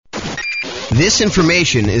This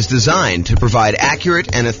information is designed to provide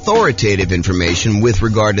accurate and authoritative information with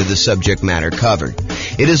regard to the subject matter covered.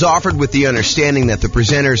 It is offered with the understanding that the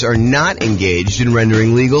presenters are not engaged in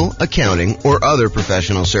rendering legal, accounting, or other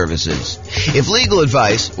professional services. If legal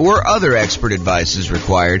advice or other expert advice is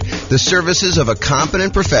required, the services of a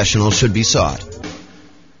competent professional should be sought.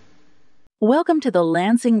 Welcome to the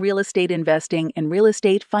Lansing Real Estate Investing and Real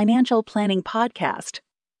Estate Financial Planning Podcast.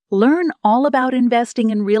 Learn all about investing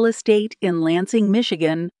in real estate in Lansing,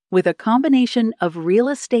 Michigan, with a combination of real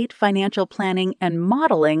estate financial planning and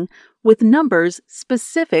modeling with numbers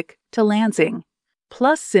specific to Lansing,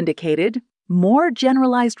 plus syndicated, more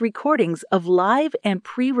generalized recordings of live and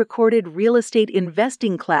pre-recorded real estate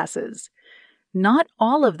investing classes, not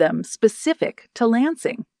all of them specific to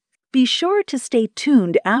Lansing. Be sure to stay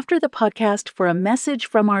tuned after the podcast for a message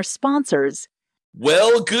from our sponsors.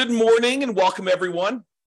 Well, good morning and welcome, everyone.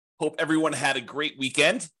 Hope everyone had a great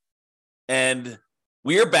weekend. And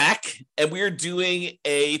we are back and we are doing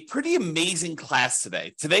a pretty amazing class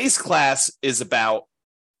today. Today's class is about,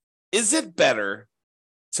 is it better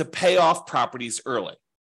to pay off properties early?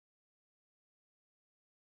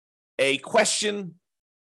 A question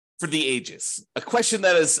for the ages, a question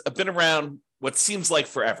that has been around what seems like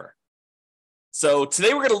forever. So today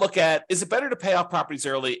we're going to look at, is it better to pay off properties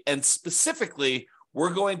early? And specifically,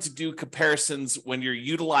 we're going to do comparisons when you're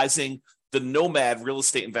utilizing the Nomad real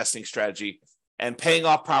estate investing strategy and paying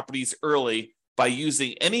off properties early by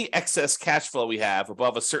using any excess cash flow we have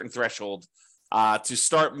above a certain threshold to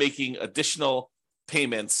start making additional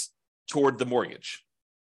payments toward the mortgage.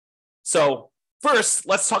 So first,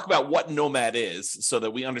 let's talk about what Nomad is so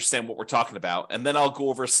that we understand what we're talking about. And then I'll go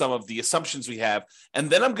over some of the assumptions we have. And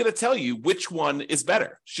then I'm going to tell you which one is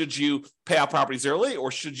better. Should you pay out properties early or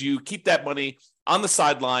should you keep that money on the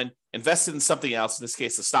sideline, invest it in something else, in this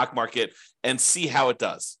case, the stock market, and see how it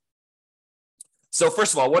does? So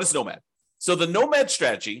first of all, what is Nomad? So the Nomad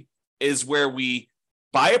strategy is where we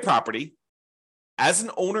buy a property as an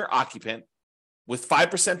owner-occupant with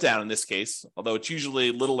 5% down in this case, although it's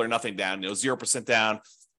usually little or nothing down, 0% down,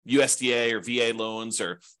 USDA or VA loans,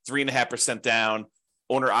 or 3.5% down,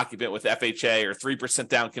 owner-occupant with FHA, or 3%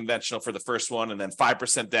 down conventional for the first one, and then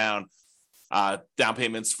 5% down down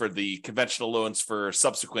payments for the conventional loans for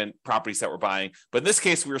subsequent properties that we're buying. But in this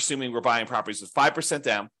case, we're assuming we're buying properties with 5%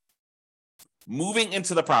 down, moving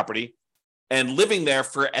into the property and living there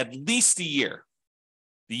for at least a year.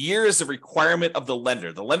 The year is a requirement of the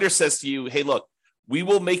lender. The lender says to you, hey, look, we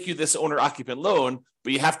will make you this owner-occupant loan,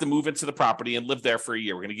 but you have to move into the property and live there for a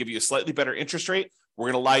year. We're going to give you a slightly better interest rate.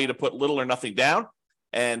 We're going to allow you to put little or nothing down.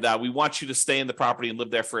 And we want you to stay in the property and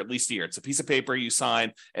live there for at least a year. It's a piece of paper you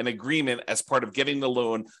sign, an agreement as part of getting the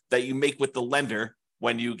loan that you make with the lender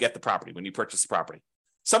when you get the property, when you purchase the property.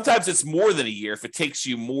 Sometimes it's more than a year if it takes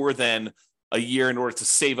you more than a year in order to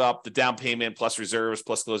save up the down payment plus reserves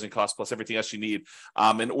plus closing costs plus everything else you need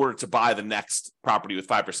in order to buy the next property with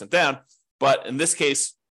 5% down. But in this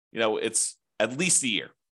case, it's at least a year.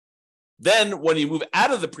 Then when you move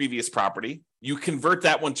out of the previous property, you convert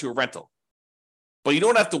that one to a rental. But you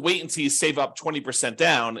don't have to wait until you save up 20%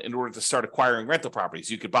 down in order to start acquiring rental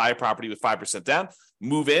properties. You could buy a property with 5% down,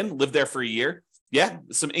 move in, live there for a year. Yeah,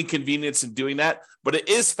 some inconvenience in doing that, but it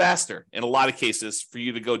is faster in a lot of cases for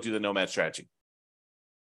you to go do the Nomad strategy.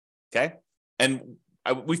 Okay? And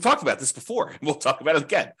we've talked about this before, and we'll talk about it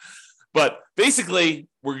again. But basically,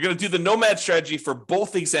 we're going to do the Nomad strategy for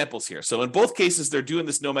both examples here. So in both cases, they're doing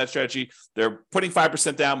this Nomad strategy. They're putting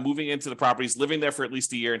 5% down, moving into the properties, living there for at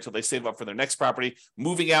least a year until they save up for their next property,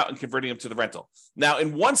 moving out and converting them to the rental. Now,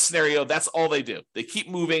 in one scenario, that's all they do. They keep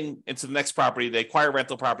moving into the next property. They acquire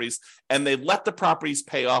rental properties, and they let the properties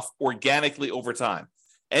pay off organically over time.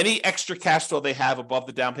 Any extra cash flow they have above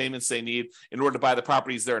the down payments they need in order to buy the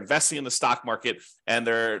properties, they're investing in the stock market, and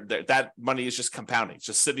that money is just compounding,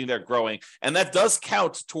 just sitting there growing. And that does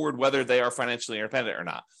count toward whether they are financially independent or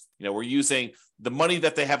not. We're using the money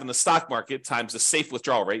that they have in the stock market times the safe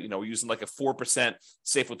withdrawal rate. We're using like a 4%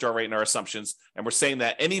 safe withdrawal rate in our assumptions. And we're saying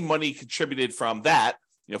that any money contributed from that,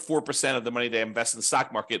 4% of the money they invest in the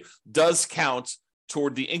stock market does count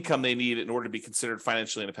toward the income they need in order to be considered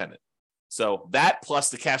financially independent. So that plus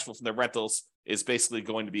the cash flow from their rentals is basically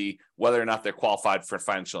going to be whether or not they're qualified for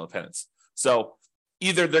financial independence. So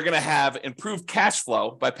either they're going to have improved cash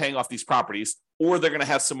flow by paying off these properties, or they're going to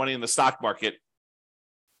have some money in the stock market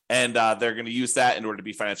and they're going to use that in order to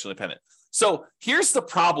be financially independent. So here's the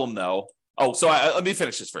problem, though. Let me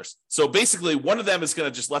finish this first. So basically, one of them is going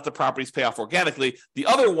to just let the properties pay off organically. The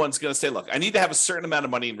other one's going to say, look, I need to have a certain amount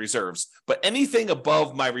of money in reserves, but anything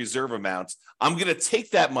above my reserve amount, I'm going to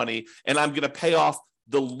take that money and I'm going to pay off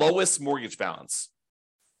the lowest mortgage balance.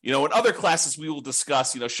 In other classes, we will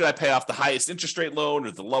discuss, should I pay off the highest interest rate loan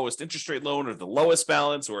or the lowest interest rate loan or the lowest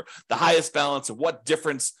balance or the highest balance, and what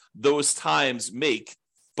difference those times make.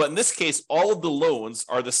 But in this case, all of the loans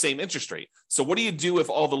are the same interest rate. So what do you do if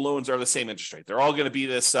all the loans are the same interest rate? They're all going to be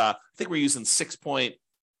this, I think we're using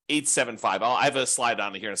 6.875. I have a slide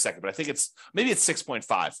on it here in a second, but I think it's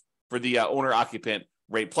 6.5 for the owner-occupant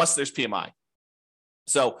rate, plus there's PMI.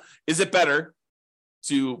 So is it better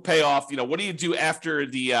to pay off, what do you do after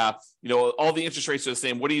the, all the interest rates are the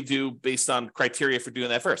same? What do you do based on criteria for doing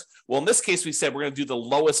that first? Well, in this case, we said we're going to do the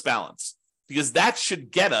lowest balance because that should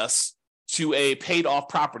get us to a paid off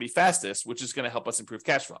property fastest, which is going to help us improve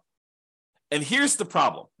cash flow. And here's the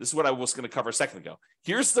problem. This is what I was going to cover a second ago.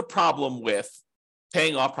 Here's the problem with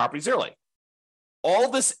paying off properties early. All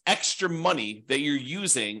this extra money that you're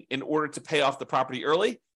using in order to pay off the property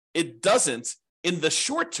early, it doesn't, in the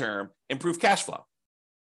short term, improve cash flow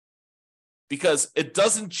because it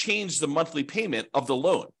doesn't change the monthly payment of the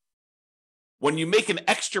loan. When you make an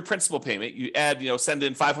extra principal payment, you add, send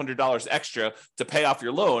in $500 extra to pay off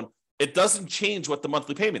your loan, it doesn't change what the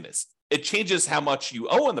monthly payment is. It changes how much you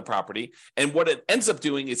owe on the property. And what it ends up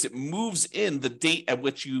doing is it moves in the date at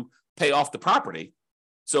which you pay off the property.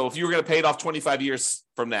 So if you were going to pay it off 25 years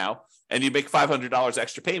from now and you make $500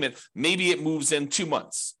 extra payment, maybe it moves in 2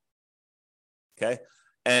 months. Okay.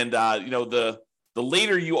 And, the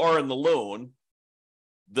later you are in the loan,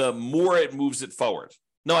 the more it moves it forward.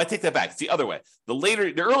 No, I take that back. It's the other way.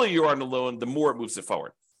 The earlier you are in the loan, the more it moves it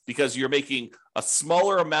forward because you're making a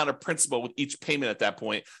smaller amount of principal with each payment at that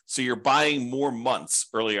point. So you're buying more months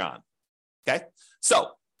early on. Okay. So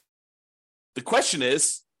the question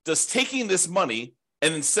is, does taking this money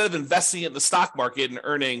and instead of investing it in the stock market and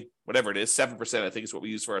earning whatever it is, 7%, I think is what we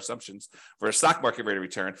use for our assumptions for a stock market rate of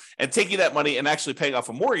return, and taking that money and actually paying off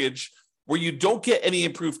a mortgage where you don't get any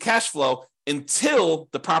improved cash flow until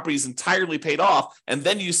the property is entirely paid off. And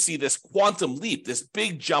then you see this quantum leap, this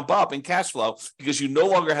big jump up in cash flow because you no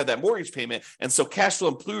longer have that mortgage payment. And so cash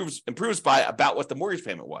flow improves by about what the mortgage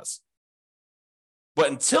payment was. But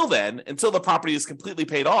until then, until the property is completely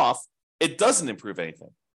paid off, it doesn't improve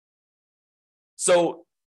anything. So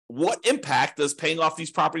what impact does paying off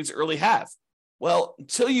these properties early have? Well,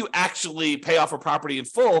 until you actually pay off a property in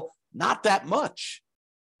full, not that much,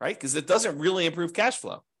 right? Because it doesn't really improve cash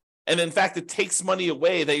flow. And in fact, it takes money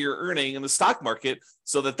away that you're earning in the stock market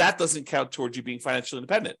so that doesn't count towards you being financially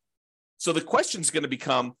independent. So the question is going to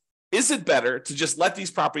become, is it better to just let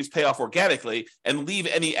these properties pay off organically and leave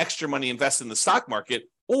any extra money invested in the stock market,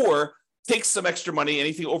 or take some extra money,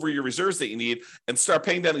 anything over your reserves that you need, and start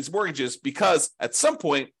paying down these mortgages? Because at some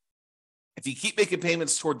point, if you keep making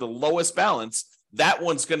payments toward the lowest balance, that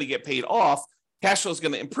one's going to get paid off. Cash flow is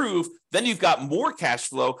going to improve. Then you've got more cash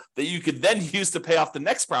flow that you could then use to pay off the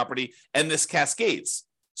next property, and this cascades.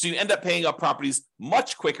 So you end up paying off properties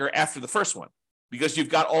much quicker after the first one because you've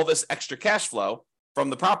got all this extra cash flow from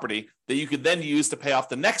the property that you could then use to pay off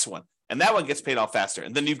the next one. And that one gets paid off faster.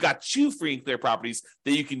 And then you've got 2 free and clear properties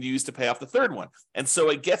that you can use to pay off the third one. And so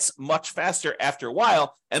it gets much faster after a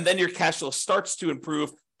while. And then your cash flow starts to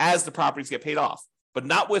improve as the properties get paid off, but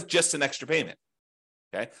not with just an extra payment.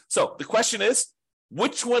 Okay. So the question is,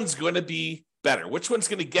 which one's going to be better? Which one's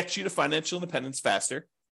going to get you to financial independence faster?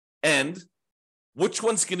 And which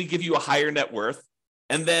one's going to give you a higher net worth?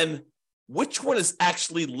 And then which one is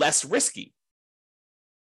actually less risky?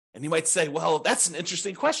 And you might say, well, that's an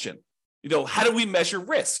interesting question. How do we measure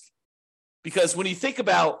risk? Because when you think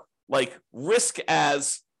about risk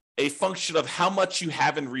as a function of how much you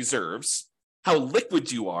have in reserves, how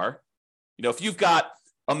liquid you are, if you've got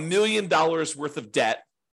 $1 million worth of debt,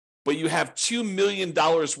 but you have $2 million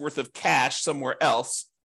worth of cash somewhere else,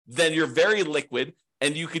 then you're very liquid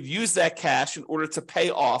and you could use that cash in order to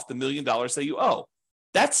pay off the $1 million that you owe.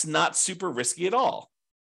 That's not super risky at all.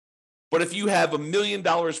 But if you have $1 million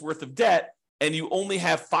worth of debt and you only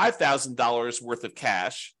have $5,000 worth of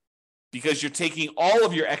cash because you're taking all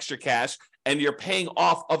of your extra cash and you're paying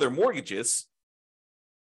off other mortgages,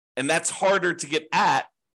 and that's harder to get at.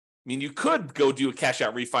 You could go do a cash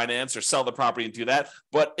out refinance or sell the property and do that,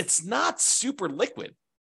 but it's not super liquid.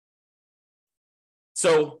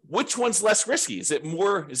 So which one's less risky? Is it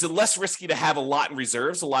less risky to have a lot in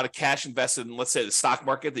reserves, a lot of cash invested in, let's say, the stock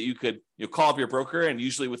market that you could call up your broker and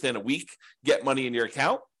usually within a week get money in your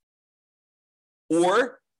account?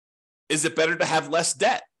 Or is it better to have less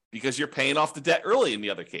debt because you're paying off the debt early in the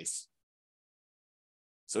other case?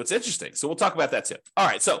 So it's interesting. So we'll talk about that too. All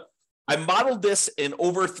right. So I modeled this in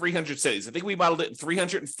over 300 cities. I think we modeled it in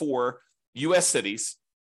 304 U.S. cities.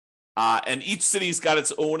 And each city's got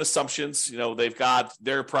its own assumptions. They've got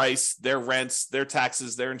their price, their rents, their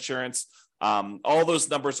taxes, their insurance, All those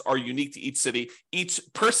numbers are unique to each city. Each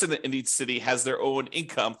person in each city has their own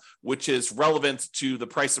income, which is relevant to the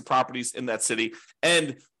price of properties in that city.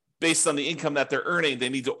 And based on the income that they're earning, they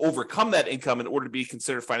need to overcome that income in order to be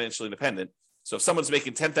considered financially independent. So if someone's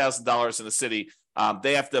making $10,000 in a city,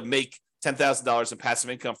 they have to make $10,000 in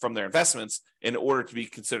passive income from their investments in order to be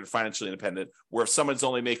considered financially independent. Where if someone's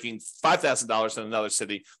only making $5,000 in another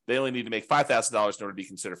city, they only need to make $5,000 in order to be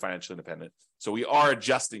considered financially independent. So we are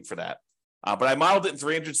adjusting for that. But I modeled it in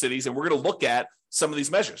 300 cities, and we're going to look at some of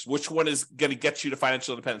these measures. Which one is going to get you to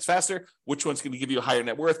financial independence faster? Which one's going to give you a higher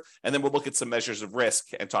net worth? And then we'll look at some measures of risk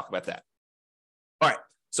and talk about that. All right.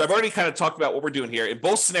 So I've already kind of talked about what we're doing here. In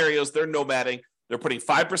both scenarios, they're nomading. They're putting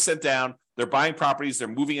 5% down. They're buying properties. They're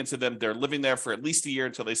moving into them. They're living there for at least a year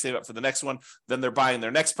until they save up for the next one. Then they're buying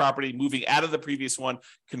their next property, moving out of the previous one,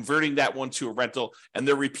 converting that one to a rental, and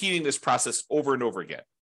they're repeating this process over and over again.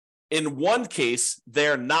 In one case,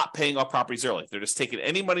 they're not paying off properties early. They're just taking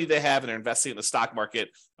any money they have and they're investing in the stock market.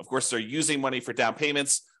 Of course, they're using money for down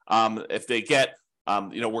payments. If they get,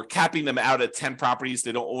 we're capping them out at 10 properties.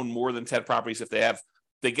 They don't own more than 10 properties. If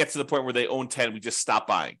they get to the point where they own 10, we just stop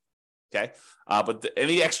buying. Okay. But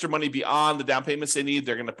any extra money beyond the down payments they need,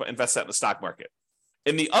 they're going to invest that in the stock market.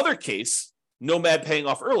 In the other case, Nomad paying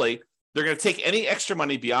off early, they're going to take any extra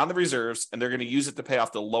money beyond the reserves and they're going to use it to pay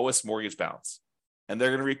off the lowest mortgage balance. And they're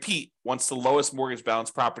going to repeat once the lowest mortgage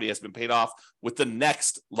balance property has been paid off with the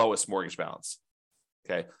next lowest mortgage balance.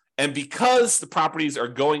 Okay. And because the properties are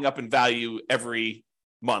going up in value every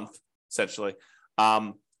month, essentially,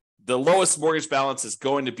 the lowest mortgage balance is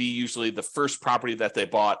going to be usually the first property that they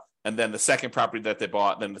bought, and then the second property that they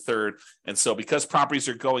bought, and then the third. And so because properties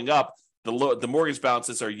are going up, the mortgage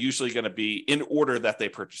balances are usually going to be in order that they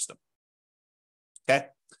purchased them. Okay.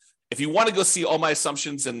 If you want to go see all my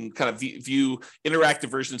assumptions and kind of view interactive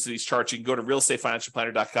versions of these charts, you can go to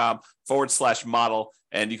realestateFinancialPlanner.com/model,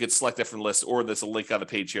 and you can select that from the list, or there's a link on the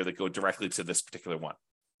page here that go directly to this particular one.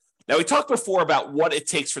 Now, we talked before about what it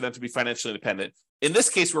takes for them to be financially independent. In this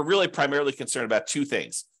case, we're really primarily concerned about two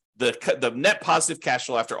things: the net positive cash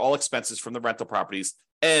flow after all expenses from the rental properties,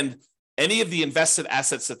 and any of the invested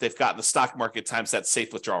assets that they've got in the stock market times that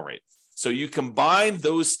safe withdrawal rate. So you combine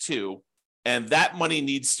those two, and that money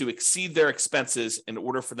needs to exceed their expenses in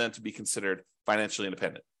order for them to be considered financially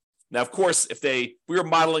independent. Now, of course, if we were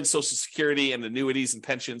modeling Social Security and annuities and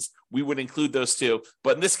pensions, we would include those too.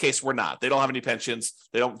 But in this case, we're not. They don't have any pensions.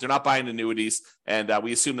 They're not buying annuities, and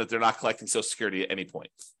we assume that they're not collecting Social Security at any point.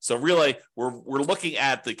 So really, we're looking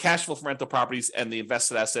at the cash flow from rental properties and the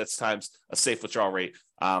invested assets times a safe withdrawal rate.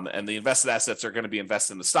 And the invested assets are going to be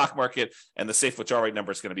invested in the stock market, and the safe withdrawal rate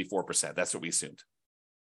number is going to be 4%. That's what we assumed.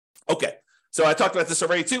 Okay. So I talked about this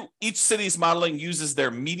already too. Each city's modeling uses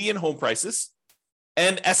their median home prices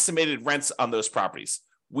and estimated rents on those properties.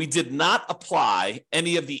 We did not apply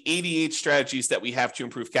any of the 88 strategies that we have to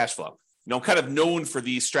improve cash flow. I'm kind of known for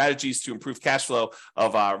these strategies to improve cash flow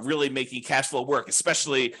of really making cash flow work,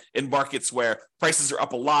 especially in markets where prices are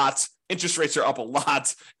up a lot, interest rates are up a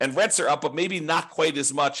lot, and rents are up, but maybe not quite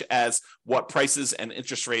as much as what prices and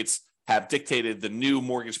interest rates have dictated the new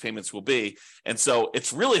mortgage payments will be. And so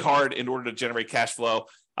it's really hard in order to generate cash flow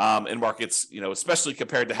in markets, especially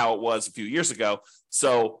compared to how it was a few years ago.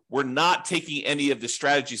 So we're not taking any of the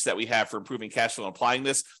strategies that we have for improving cash flow and applying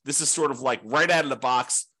this. This is sort of like right out of the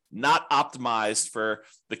box, not optimized for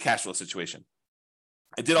the cash flow situation.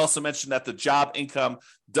 I did also mention that the job income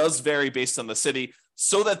does vary based on the city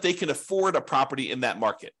so that they can afford a property in that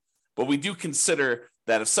market. But we do consider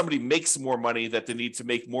that if somebody makes more money, that they need to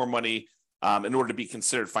make more money in order to be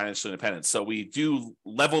considered financially independent. So we do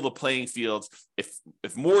level the playing field. If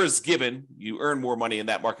more is given, you earn more money in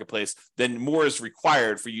that marketplace, then more is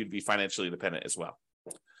required for you to be financially independent as well.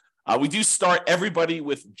 We do start everybody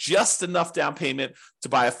with just enough down payment to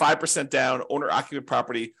buy a 5% down owner-occupant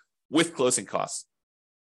property with closing costs.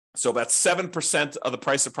 So about 7% of the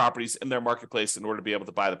price of properties in their marketplace in order to be able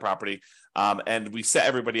to buy the property. And we set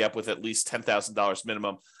everybody up with at least $10,000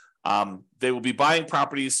 minimum. They will be buying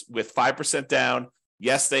properties with 5% down.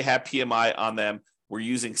 Yes, they have PMI on them. We're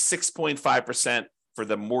using 6.5% for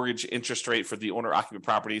the mortgage interest rate for the owner-occupant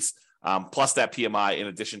properties, plus that PMI in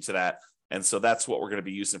addition to that. And so that's what we're going to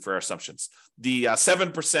be using for our assumptions. The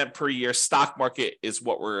 7% per year stock market is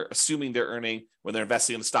what we're assuming they're earning when they're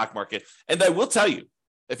investing in the stock market. And I will tell you,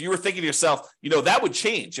 if you were thinking to yourself, that would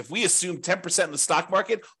change. If we assume 10% in the stock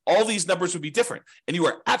market, all these numbers would be different. And you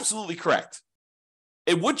are absolutely correct.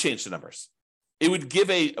 It would change the numbers. It would give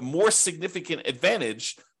a more significant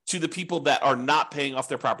advantage to the people that are not paying off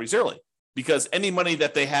their properties early, because any money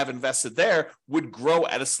that they have invested there would grow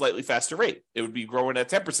at a slightly faster rate. It would be growing at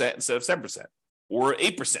 10% instead of 7%. or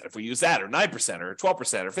 8% if we use that, or 9%, or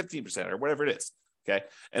 12%, or 15%, or whatever it is. Okay.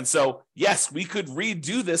 And so, yes, we could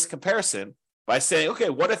redo this comparison by saying, okay,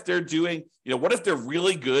 what if they're doing, what if they're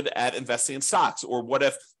really good at investing in stocks? Or what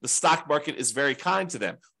if the stock market is very kind to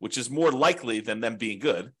them, which is more likely than them being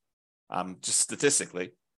good, just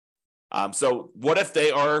statistically. So what if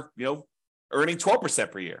they are, earning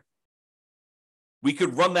 12% per year? We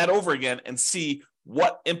could run that over again and see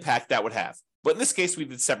what impact that would have. But in this case, we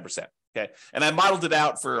did 7%. Okay. And I modeled it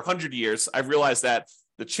out for 100 years. I realized that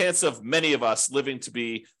the chance of many of us living to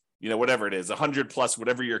be, whatever it is, 100 plus,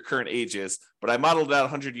 whatever your current age is, but I modeled it out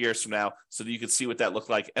 100 years from now so that you could see what that looked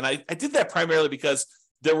like. And I did that primarily because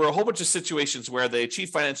there were a whole bunch of situations where they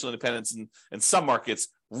achieved financial independence in some markets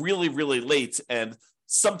really, really late. And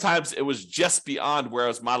sometimes it was just beyond where I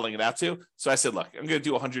was modeling it out to. So I said, look, I'm going to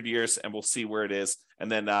do 100 years and we'll see where it is.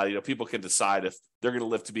 And then, people can decide if they're going to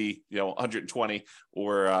live to be, 120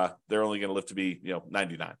 or they're only going to live to be,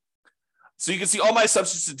 99. So you can see all my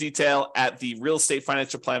assumptions in detail at the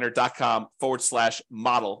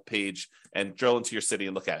realestatefinancialplanner.com/model page and drill into your city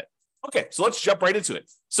and look at it. Okay, so let's jump right into it.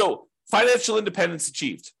 So financial independence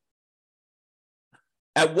achieved.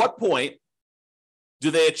 At what point do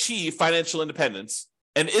they achieve financial independence?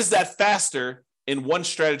 And is that faster in one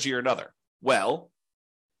strategy or another? Well,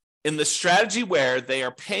 in the strategy where they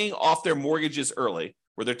are paying off their mortgages early,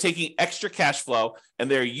 where they're taking extra cash flow and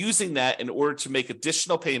they're using that in order to make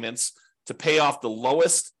additional payments to pay off the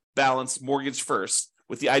lowest balance mortgage first,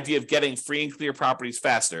 with the idea of getting free and clear properties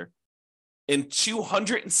faster. In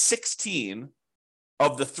 216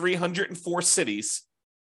 of the 304 cities,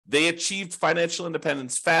 they achieved financial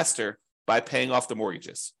independence faster by paying off the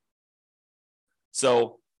mortgages.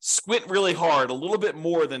 So squint really hard, a little bit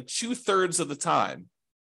more than 2/3 of the time,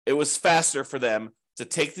 it was faster for them to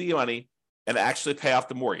take the money and actually pay off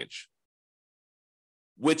the mortgage,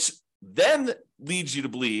 which then leads you to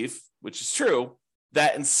believe, which is true,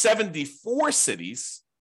 that in 74 cities,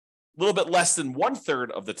 a little bit less than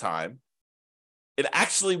 1/3 of the time, it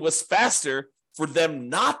actually was faster for them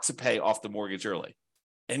not to pay off the mortgage early.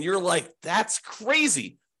 And you're like, that's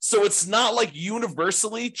crazy. So it's not like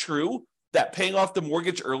universally true that paying off the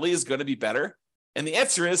mortgage early is going to be better. And the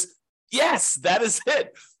answer is yes, that is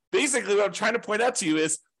it. Basically, what I'm trying to point out to you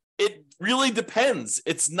is it really depends.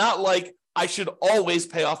 It's not like I should always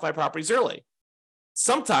pay off my properties early.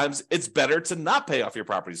 Sometimes it's better to not pay off your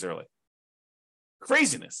properties early.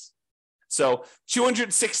 Craziness. So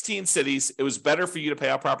 216 cities, it was better for you to pay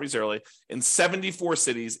off properties early. In 74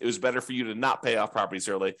 cities, it was better for you to not pay off properties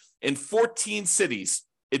early. In 14 cities,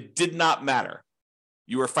 it did not matter.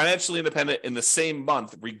 You were financially independent in the same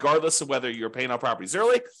month, regardless of whether you were paying off properties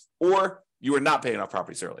early or you were not paying off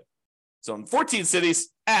properties early. So in 14 cities,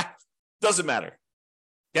 doesn't matter.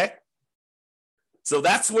 Okay? So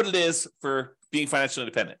that's what it is for being financially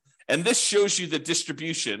independent. And this shows you the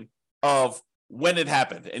distribution of when it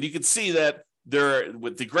happened. And you can see that there,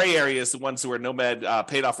 with the gray areas, the ones who are Nomad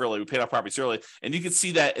paid off early, we paid off properties early. And you can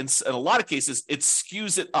see that in a lot of cases, it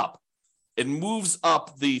skews it up. It moves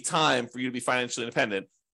up the time for you to be financially independent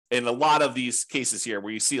in a lot of these cases here,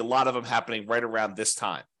 where you see a lot of them happening right around this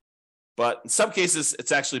time. But in some cases,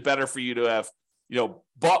 it's actually better for you to have,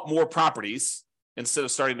 bought more properties instead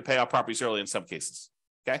of starting to pay off properties early in some cases.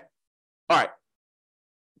 Okay. All right.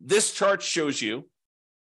 This chart shows you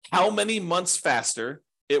how many months faster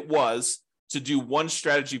it was to do one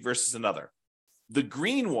strategy versus another. The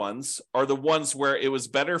green ones are the ones where it was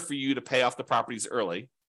better for you to pay off the properties early.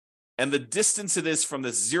 And the distance it is from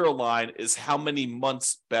the zero line is how many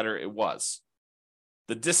months better it was.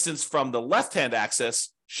 The distance from the left-hand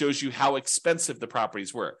axis shows you how expensive the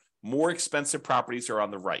properties were. More expensive properties are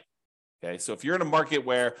on the right. Okay, so if you're in a market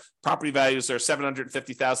where property values are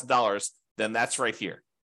 $750,000, then that's right here.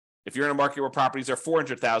 If you're in a market where properties are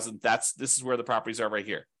 $400,000, this is where the properties are right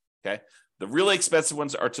here. Okay, the really expensive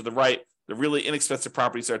ones are to the right. The really inexpensive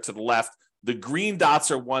properties are to the left. The green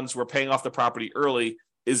dots are ones where paying off the property early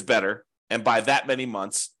is better, and by that many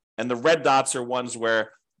months. And the red dots are ones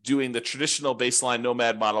where doing the traditional baseline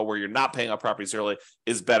Nomad model, where you're not paying off properties early,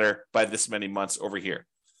 is better by this many months over here.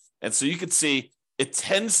 And so you can see it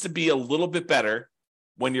tends to be a little bit better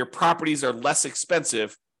when your properties are less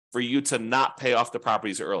expensive for you to not pay off the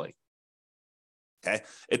properties early. Okay,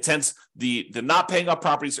 it tends the not paying off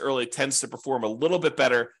properties early tends to perform a little bit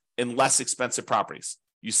better in less expensive properties.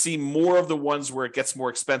 You see more of the ones where it gets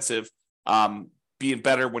more expensive being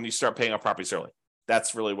better when you start paying off properties early.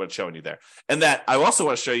 That's really what it's showing you there. And that I also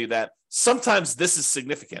want to show you that sometimes this is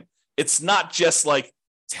significant. It's not just like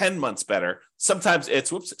 10 months better. Sometimes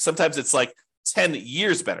it's like 10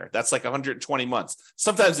 years better. That's like 120 months.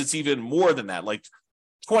 Sometimes it's even more than that, like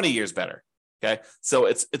 20 years better. Okay, so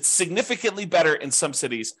it's significantly better in some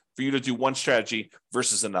cities for you to do one strategy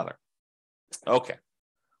versus another. Okay.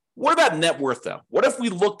 What about net worth, though? What if we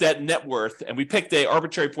looked at net worth and we picked an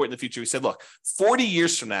arbitrary point in the future? We said, look, 40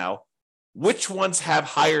 years from now, which ones have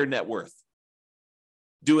higher net worth?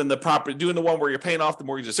 Doing the one where you're paying off the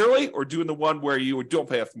mortgages early, or doing the one where you don't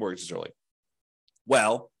pay off the mortgages early?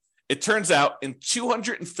 Well, it turns out in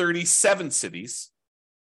 237 cities,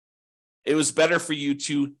 it was better for you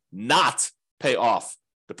to not pay off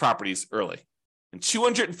the properties early. In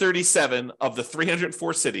 237 of the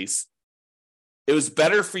 304 cities, it was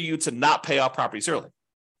better for you to not pay off properties early.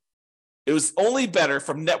 It was only better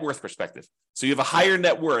from net worth perspective. So you have a higher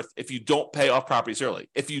net worth if you don't pay off properties early.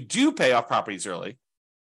 If you do pay off properties early,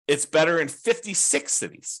 it's better in 56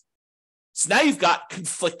 cities. So now you've got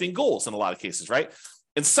conflicting goals in a lot of cases, right?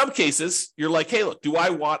 In some cases, you're like, hey, look, do I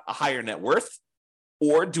want a higher net worth,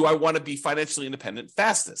 or do I want to be financially independent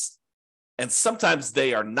fastest? And sometimes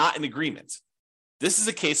they are not in agreement. This is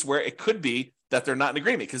a case where it could be that they're not in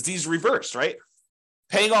agreement because these reversed, right?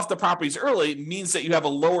 Paying off the properties early means that you have a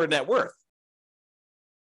lower net worth,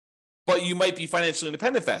 but you might be financially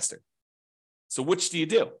independent faster. So which do you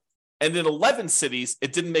do? And in 11 cities,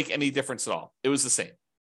 it didn't make any difference at all. It was the same.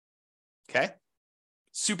 Okay?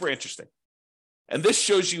 Super interesting. And this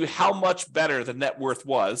shows you how much better the net worth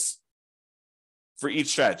was for each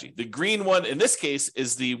strategy. The green one, in this case,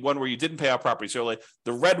 is the one where you didn't pay off properties early.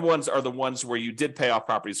 The red ones are the ones where you did pay off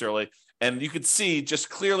properties early. And you can see just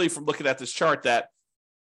clearly from looking at this chart that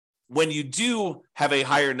when you do have a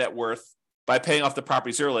higher net worth by paying off the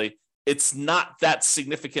properties early, it's not that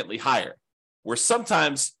significantly higher. Where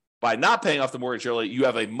sometimes by not paying off the mortgage early, you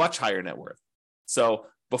have a much higher net worth. So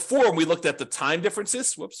before, when we looked at the time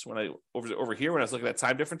differences, when I over here, when I was looking at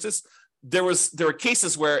time differences, there were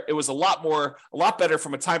cases where it was a lot better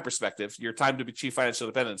from a time perspective. Your time to achieve financial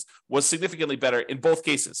independence was significantly better in both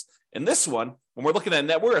cases. In this one, when we're looking at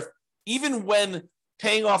net worth, even when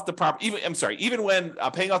paying off the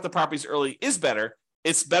paying off the properties early is better,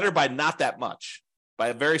 it's better by not that much, by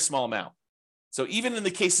a very small amount. So even in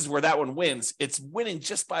the cases where that one wins, it's winning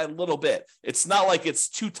just by a little bit. It's not like it's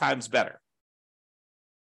 2 times better.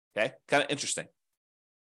 Okay, kind of interesting.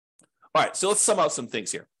 All right, so let's sum up some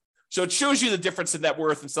things here. So it shows you the difference in net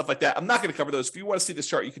worth and stuff like that. I'm not going to cover those. If you want to see this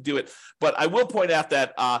chart, you can do it. But I will point out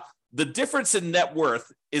that the difference in net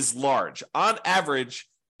worth is large. On average,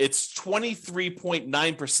 it's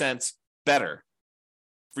 23.9% better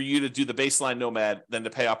for you to do the baseline Nomad than to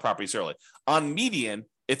pay off properties early. On median,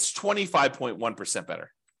 it's 25.1%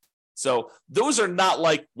 better. So those are not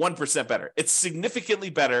like 1% better. It's significantly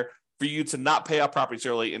better for you to not pay off properties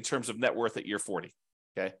early in terms of net worth at year 40.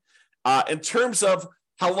 Okay. In terms of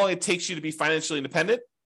how long it takes you to be financially independent,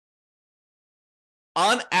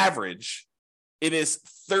 on average, it is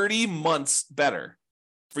 30 months better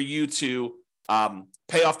for you to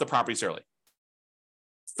pay off the properties early.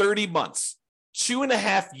 30 months,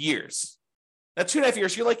 2.5 years. Now, 2.5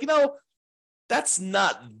 years, you're like, that's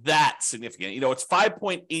not that significant. It's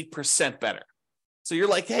 5.8% better. So you're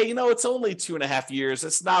like, hey, it's only 2.5 years.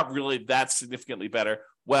 It's not really that significantly better.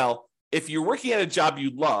 Well, if you're working at a job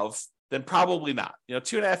you love, then probably not.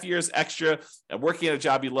 2.5 years extra and working at a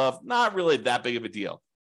job you love, not really that big of a deal.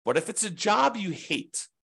 But if it's a job you hate,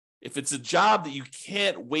 if it's a job that you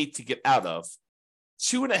can't wait to get out of,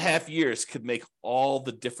 2.5 years could make all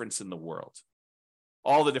the difference in the world.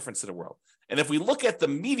 All the difference in the world. And if we look at the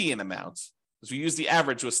median amount, because we use the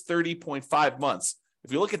average was 30.5 months.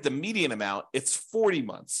 If you look at the median amount, it's 40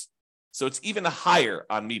 months. So it's even higher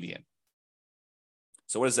on median.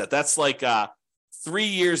 So what is that? That's like 3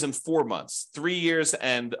 years and 4 months, 3 years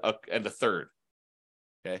and a third.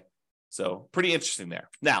 Okay. So pretty interesting there.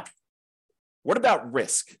 Now, what about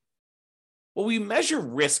risk? Well, we measure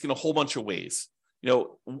risk in a whole bunch of ways.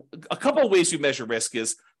 A couple of ways we measure risk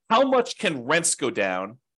is how much can rents go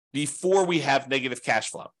down before we have negative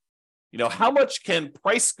cash flow? How much can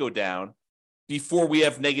price go down before we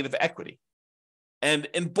have negative equity? And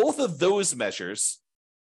in both of those measures,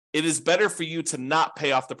 it is better for you to not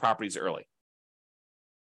pay off the properties early.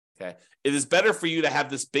 Okay. It is better for you to have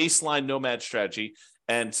this baseline Nomad strategy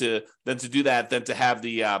and to do that than to have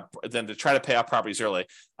than to try to pay off properties early.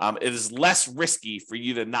 It is less risky for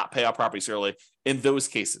you to not pay off properties early in those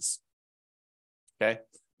cases. Okay.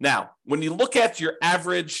 Now, when you look at your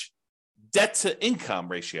average debt to income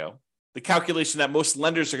ratio, the calculation that most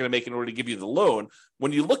lenders are going to make in order to give you the loan,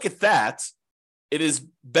 when you look at that, it is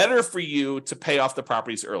better for you to pay off the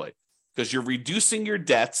properties early because you're reducing your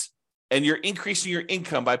debt and you're increasing your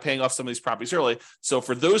income by paying off some of these properties early. So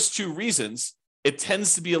for those two reasons, it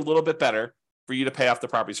tends to be a little bit better for you to pay off the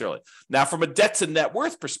properties early. Now, from a debt to net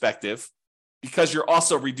worth perspective, because you're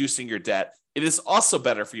also reducing your debt, it is also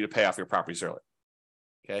better for you to pay off your properties early.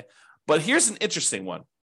 Okay. But here's an interesting one.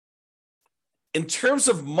 In terms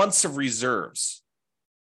of months of reserves,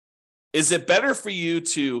 is it better for you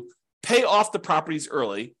to pay off the properties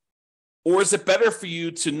early, or is it better for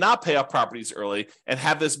you to not pay off properties early and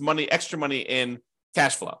have this extra money in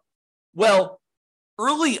cash flow? Well,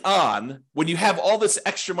 early on, when you have all this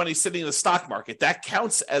extra money sitting in the stock market, that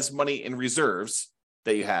counts as money in reserves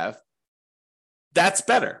that you have. That's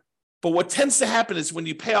better. But what tends to happen is when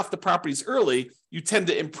you pay off the properties early, you tend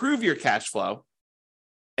to improve your cash flow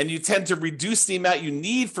and you tend to reduce the amount you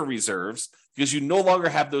need for reserves because you no longer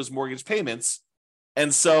have those mortgage payments.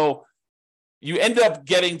 And so you end up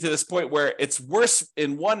getting to this point where it's worse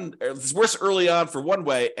early on for one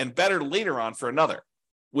way and better later on for another,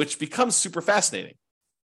 which becomes super fascinating.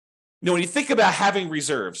 You know, when you think about having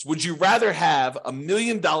reserves, would you rather have $1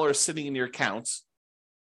 million sitting in your accounts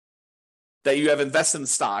that you have invested in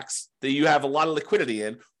stocks, that you have a lot of liquidity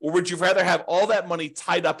in, or would you rather have all that money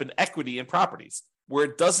tied up in equity and properties where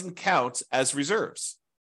it doesn't count as reserves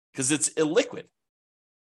because it's illiquid?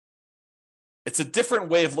 It's a different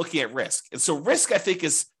way of looking at risk. And so risk, I think,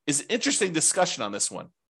 is an interesting discussion on this one.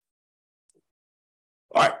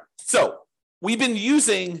 All right, so we've been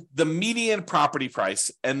using the median property price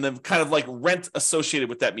and the kind of like rent associated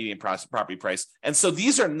with that median property price. And so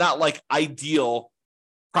these are not like ideal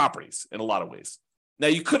properties in a lot of ways. Now,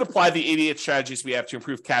 you could apply the 88 strategies we have to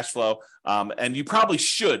improve cash flow, and you probably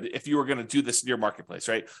should if you were going to do this in your marketplace,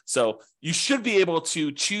 right? So you should be able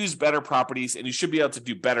to choose better properties, and you should be able to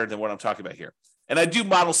do better than what I'm talking about here. And I do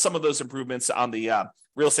model some of those improvements on the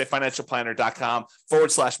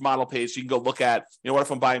realestatefinancialplanner.com/model page. You can go look at, what if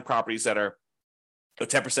I'm buying properties that are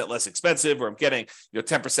 10% less expensive, or I'm getting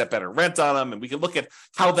 10% better rent on them, and we can look at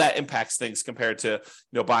how that impacts things compared to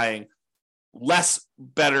buying less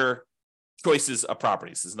better choices of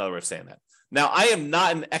properties is another way of saying that. Now, I am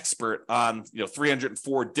not an expert on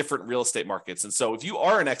 304 different real estate markets. And so if you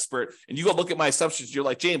are an expert and you go look at my assumptions, you're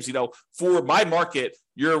like, James, for my market,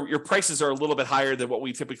 your prices are a little bit higher than what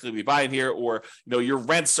we typically be buying here, or your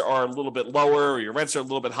rents are a little bit lower, or your rents are a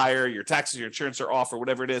little bit higher, your taxes, your insurance are off, or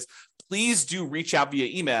whatever it is. Please do reach out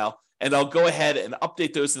via email, and I'll go ahead and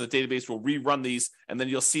update those in the database. We'll rerun these, and then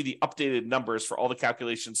you'll see the updated numbers for all the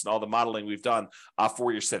calculations and all the modeling we've done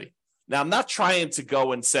for your city. Now, I'm not trying to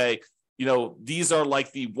go and say, these are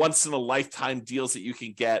like the once in a lifetime deals that you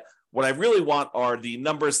can get. What I really want are the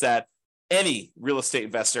numbers that any real estate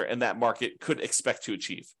investor in that market could expect to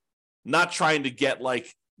achieve. Not trying to get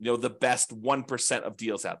the best 1% of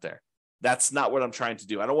deals out there. That's not what I'm trying to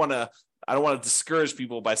do. I don't want to discourage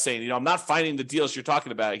people by saying, I'm not finding the deals you're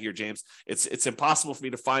talking about here, James. It's impossible for me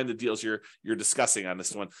to find the deals you're discussing on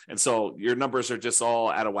this one. And so your numbers are just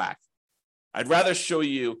all out of whack. I'd rather show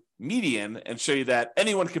you median and show you that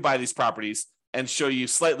anyone could buy these properties, and show you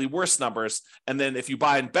slightly worse numbers. And then if you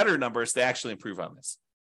buy in better numbers, they actually improve on this.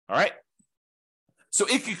 All right. So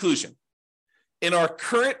in conclusion, in our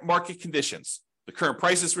current market conditions, the current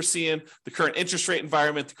prices we're seeing, the current interest rate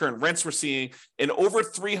environment, the current rents we're seeing in over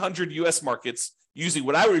 300 US markets, using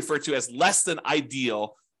what I would refer to as less than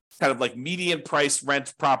ideal, kind of like median price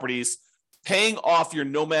rent properties, paying off your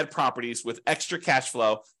Nomad properties with extra cash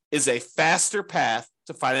flow is a faster path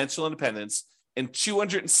to financial independence in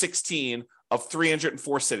 216 of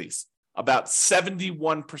 304 cities. About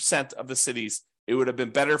 71% of the cities, it would have been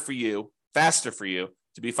better for you, faster for you,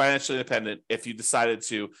 to be financially independent if you decided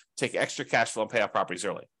to take extra cash flow and pay off properties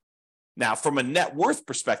early. Now, from a net worth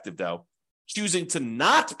perspective, though, choosing to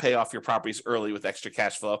not pay off your properties early with extra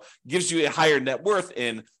cash flow gives you a higher net worth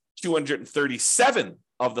in 237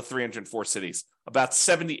 of the 304 cities, about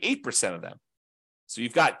 78% of them. So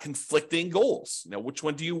you've got conflicting goals. Which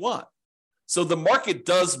one do you want? So the market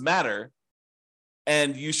does matter,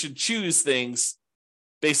 and you should choose things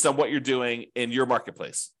based on what you're doing in your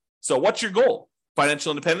marketplace. So what's your goal?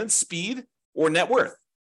 Financial independence, speed, or net worth?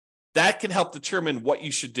 That can help determine what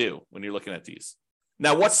you should do when you're looking at these.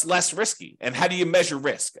 Now, what's less risky, and how do you measure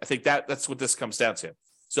risk? I think that's what this comes down to.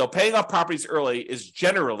 So paying off properties early is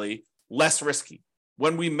generally less risky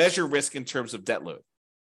when we measure risk in terms of debt load,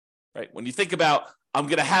 right? When you think about, I'm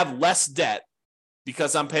going to have less debt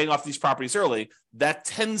because I'm paying off these properties early, that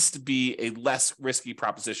tends to be a less risky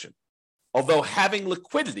proposition. Although having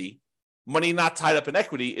liquidity, money not tied up in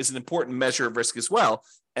equity, is an important measure of risk as well.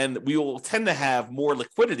 And we will tend to have more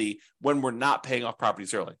liquidity when we're not paying off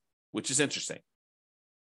properties early, which is interesting.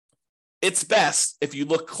 It's best if you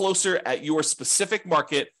look closer at your specific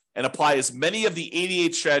market and apply as many of the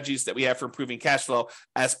 88 strategies that we have for improving cash flow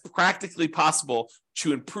as practically possible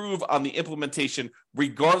to improve on the implementation,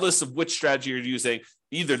 regardless of which strategy you're using,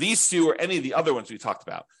 either these two or any of the other ones we talked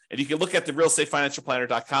about. And you can look at the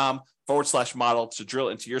realestatefinancialplanner.com/model to drill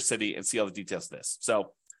into your city and see all the details of this.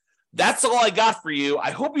 So that's all I got for you.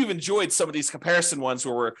 I hope you've enjoyed some of these comparison ones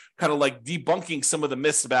where we're kind of like debunking some of the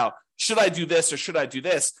myths about should I do this or should I do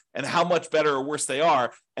this, and how much better or worse they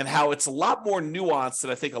are, and how it's a lot more nuanced than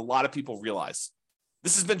I think a lot of people realize.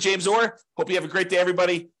 This has been James Orr. Hope you have a great day,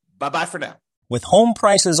 everybody. Bye-bye for now. With home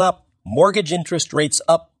prices up, mortgage interest rates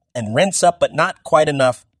up, and rents up but not quite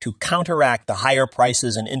enough to counteract the higher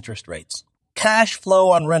prices and interest rates, cash flow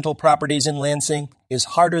on rental properties in Lansing is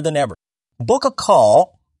harder than ever. Book a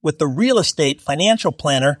call with the Real Estate Financial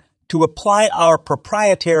Planner to apply our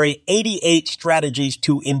proprietary 88 strategies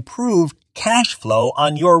to improve cash flow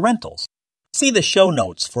on your rentals. See the show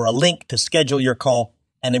notes for a link to schedule your call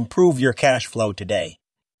and improve your cash flow today.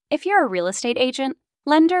 If you're a real estate agent,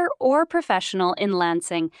 lender, or professional in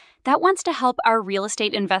Lansing that wants to help our real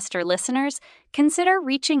estate investor listeners, consider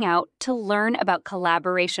reaching out to learn about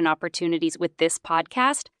collaboration opportunities with this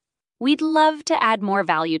podcast. We'd love to add more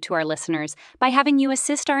value to our listeners by having you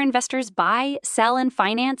assist our investors buy, sell, and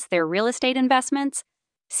finance their real estate investments.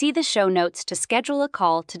 See the show notes to schedule a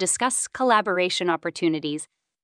call to discuss collaboration opportunities